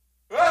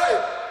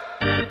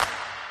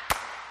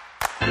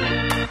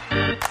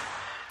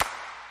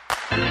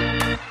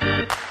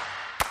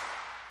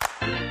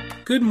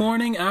Good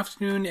morning,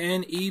 afternoon,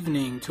 and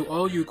evening to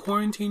all you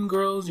quarantine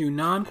girls, you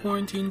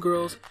non-quarantine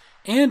girls,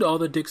 and all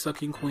the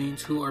dick-sucking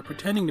queens who are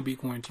pretending to be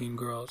quarantine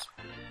girls.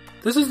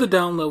 This is the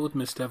Download with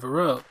Miss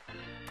Devereaux.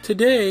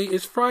 Today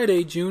is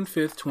Friday, June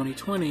 5th,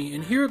 2020,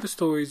 and here are the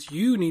stories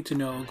you need to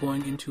know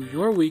going into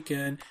your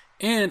weekend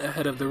and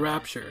ahead of the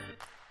rapture.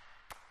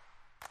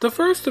 The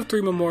first of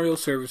 3 memorial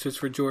services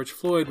for George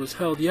Floyd was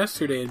held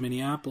yesterday in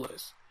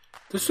Minneapolis.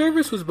 The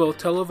service was both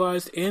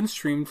televised and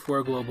streamed for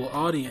a global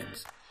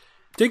audience.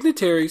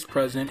 Dignitaries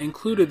present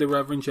included the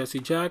Reverend Jesse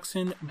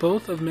Jackson,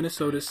 both of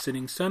Minnesota's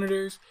sitting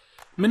senators,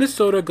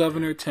 Minnesota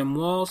Governor Tim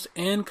Walz,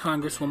 and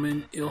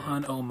Congresswoman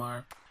Ilhan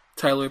Omar.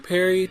 Tyler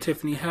Perry,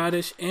 Tiffany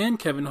Haddish, and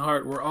Kevin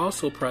Hart were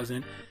also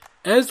present,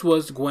 as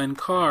was Gwen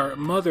Carr,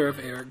 mother of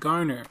Eric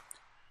Garner.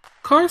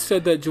 Carr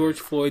said that George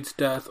Floyd's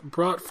death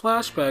brought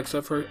flashbacks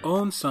of her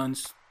own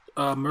son's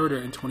murder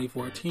in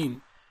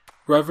 2014.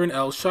 Reverend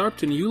Al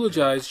Sharpton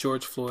eulogized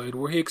George Floyd,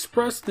 where he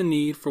expressed the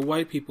need for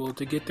white people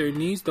to get their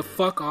knees the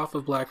fuck off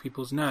of black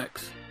people's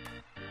necks.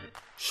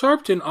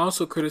 Sharpton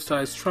also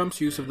criticized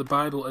Trump's use of the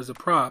Bible as a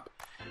prop,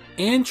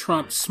 and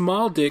Trump's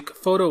small dick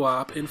photo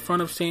op in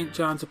front of St.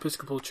 John's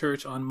Episcopal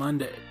Church on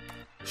Monday.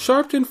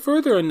 Sharpton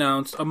further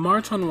announced a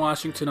march on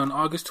Washington on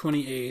August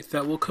 28th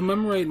that will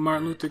commemorate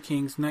Martin Luther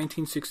King's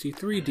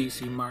 1963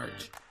 D.C.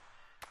 march.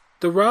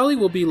 The rally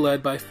will be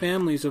led by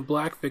families of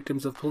black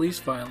victims of police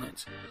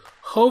violence.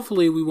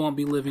 Hopefully we won't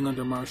be living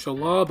under martial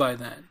law by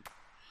then.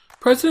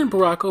 President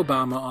Barack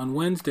Obama on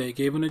Wednesday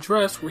gave an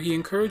address where he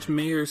encouraged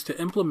mayors to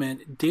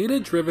implement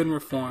data-driven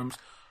reforms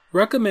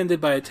recommended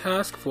by a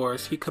task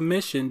force he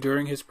commissioned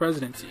during his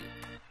presidency.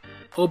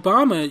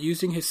 Obama,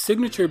 using his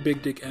signature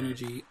big dick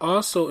energy,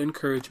 also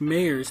encouraged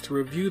mayors to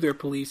review their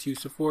police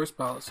use of force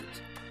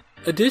policies.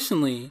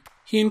 Additionally,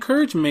 he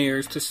encouraged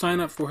mayors to sign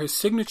up for his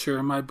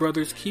signature My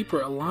Brother's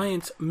Keeper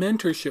Alliance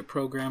mentorship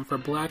program for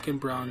black and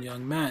brown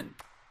young men.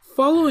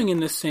 Following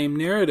in this same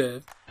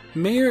narrative,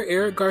 Mayor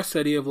Eric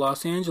Garcetti of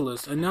Los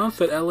Angeles announced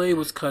that LA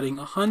was cutting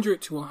 $100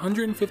 to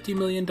 $150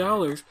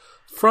 million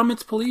from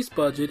its police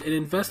budget and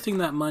investing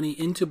that money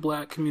into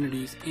black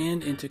communities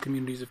and into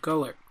communities of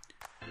color.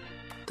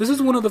 This is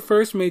one of the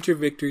first major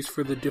victories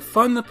for the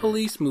Defund the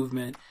Police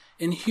movement,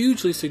 and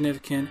hugely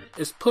significant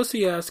as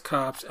pussy-ass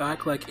cops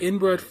act like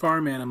inbred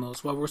farm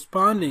animals while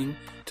responding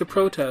to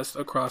protests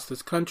across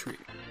this country.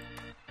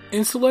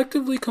 In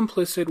selectively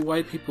complicit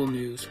white people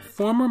news,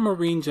 former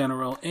Marine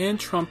General and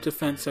Trump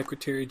Defense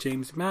Secretary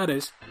James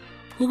Mattis,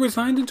 who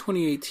resigned in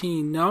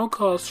 2018, now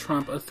calls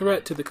Trump a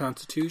threat to the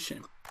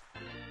Constitution.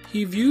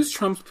 He views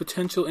Trump's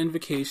potential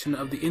invocation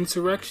of the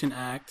Insurrection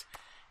Act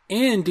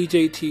and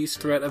DJT's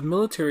threat of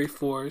military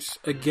force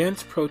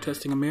against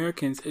protesting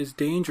Americans as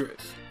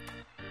dangerous.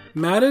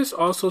 Mattis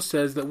also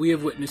says that we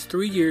have witnessed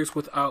 3 years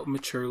without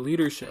mature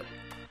leadership.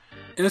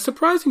 In a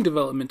surprising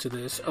development to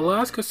this,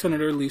 Alaska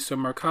Senator Lisa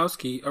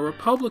Murkowski, a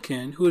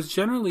Republican who is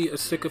generally a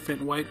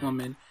sycophant white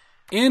woman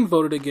and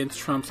voted against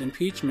Trump's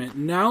impeachment,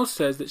 now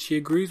says that she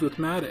agrees with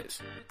Mattis.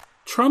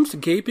 Trump's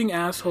gaping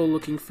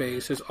asshole-looking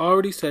face has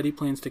already said he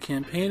plans to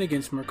campaign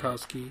against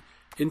Murkowski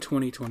in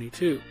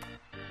 2022.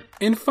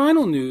 In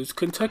final news,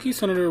 Kentucky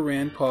Senator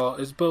Rand Paul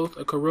is both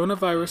a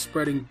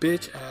coronavirus-spreading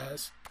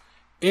bitch-ass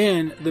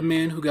and the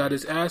man who got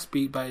his ass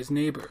beat by his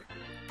neighbor.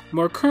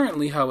 More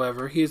currently,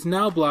 however, he is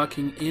now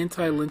blocking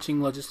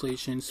anti-lynching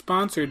legislation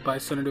sponsored by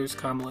Senators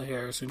Kamala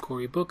Harris and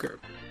Cory Booker.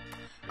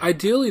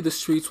 Ideally, the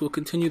streets will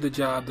continue the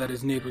job that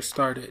his neighbor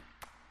started.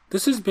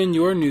 This has been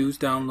your news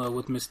download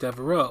with Miss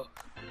Devereaux.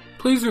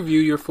 Please review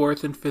your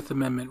 4th and 5th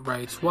Amendment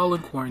rights while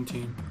in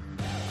quarantine.